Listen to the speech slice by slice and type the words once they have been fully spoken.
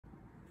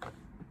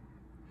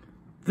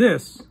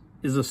This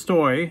is a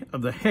story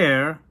of the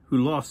hare who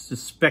lost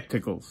his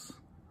spectacles.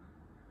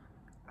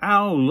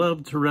 Owl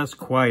loved to rest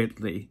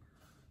quietly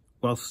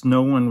whilst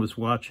no one was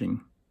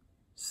watching.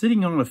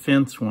 Sitting on a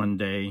fence one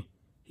day,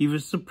 he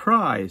was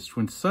surprised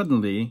when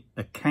suddenly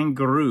a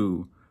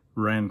kangaroo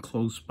ran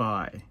close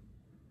by.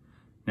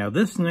 Now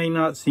this may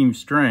not seem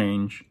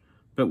strange,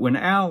 but when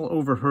Owl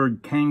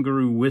overheard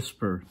kangaroo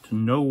whisper to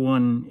no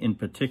one in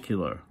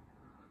particular,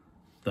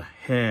 "The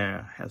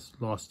hare has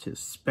lost his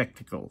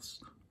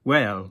spectacles,"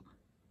 well,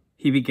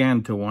 he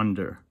began to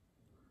wonder.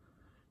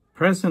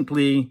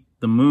 Presently,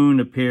 the moon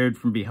appeared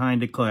from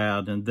behind a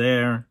cloud, and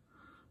there,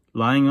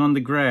 lying on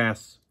the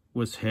grass,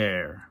 was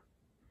hare.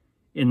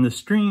 In the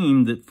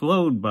stream that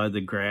flowed by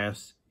the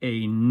grass,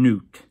 a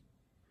newt.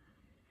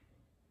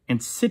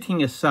 And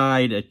sitting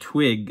aside a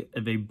twig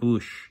of a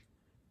bush,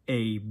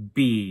 a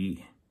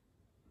bee.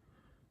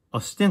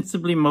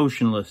 Ostensibly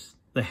motionless,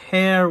 the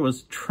hare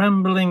was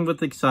trembling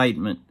with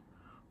excitement,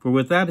 for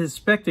without his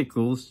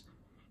spectacles,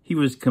 he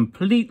was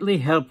completely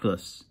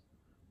helpless.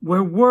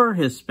 Where were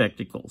his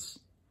spectacles?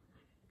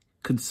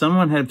 Could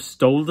someone have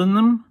stolen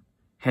them?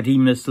 Had he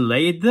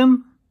mislaid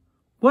them?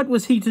 What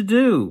was he to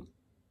do?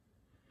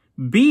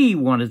 Bee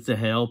wanted to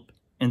help,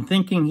 and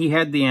thinking he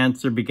had the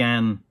answer,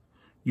 began,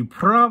 "You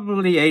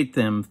probably ate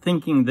them,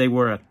 thinking they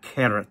were a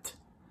carrot."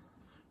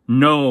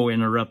 "No,"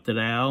 interrupted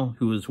Owl,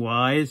 who was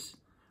wise.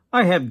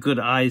 "I have good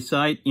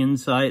eyesight,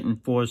 insight,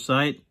 and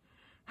foresight.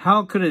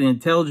 How could an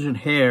intelligent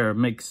hare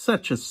make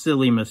such a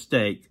silly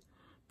mistake?"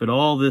 But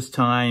all this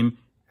time,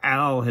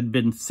 Owl had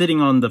been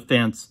sitting on the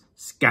fence,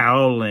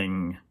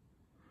 scowling.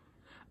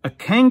 A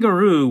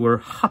kangaroo were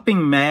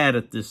hopping mad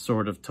at this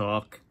sort of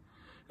talk.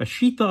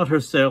 She thought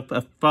herself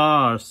a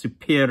far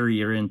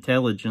superior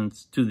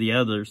intelligence to the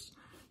others.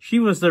 She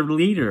was their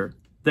leader,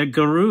 the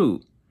guru.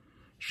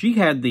 She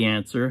had the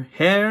answer.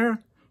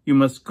 "Hare, you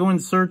must go in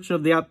search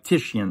of the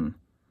optician."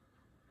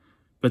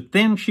 But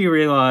then she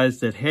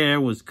realized that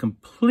Hare was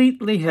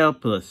completely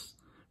helpless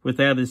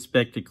without his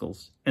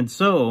spectacles, and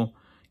so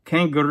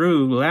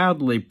Kangaroo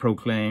loudly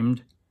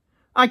proclaimed,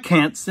 "I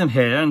can't send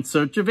Hare in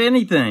search of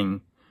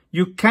anything."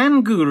 "You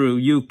can, Guru,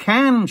 you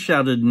can,"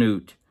 shouted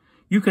Newt.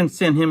 "You can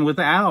send him with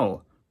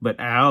Owl." But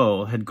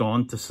Owl had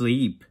gone to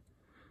sleep.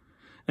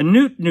 A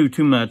newt knew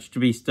too much to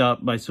be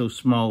stopped by so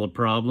small a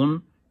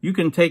problem. "You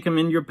can take him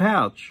in your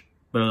pouch."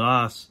 But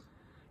alas,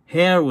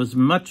 Hare was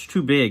much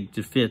too big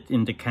to fit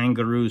into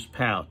Kangaroo's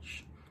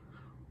pouch.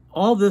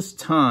 All this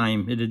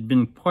time it had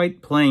been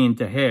quite plain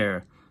to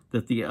Hare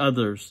that the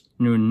others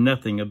knew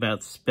nothing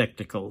about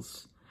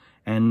spectacles.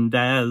 And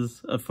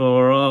as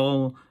for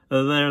all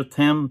their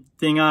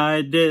tempting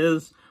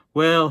ideas,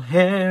 well,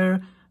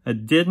 Hare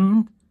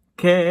didn't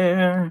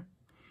care.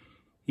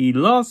 He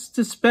lost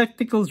his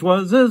spectacles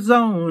was his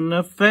own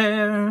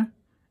affair.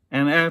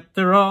 And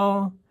after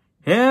all,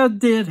 Hare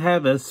did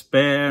have a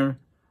spare,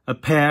 a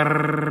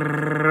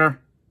pair.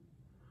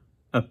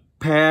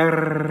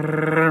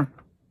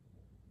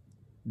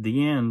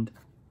 The end.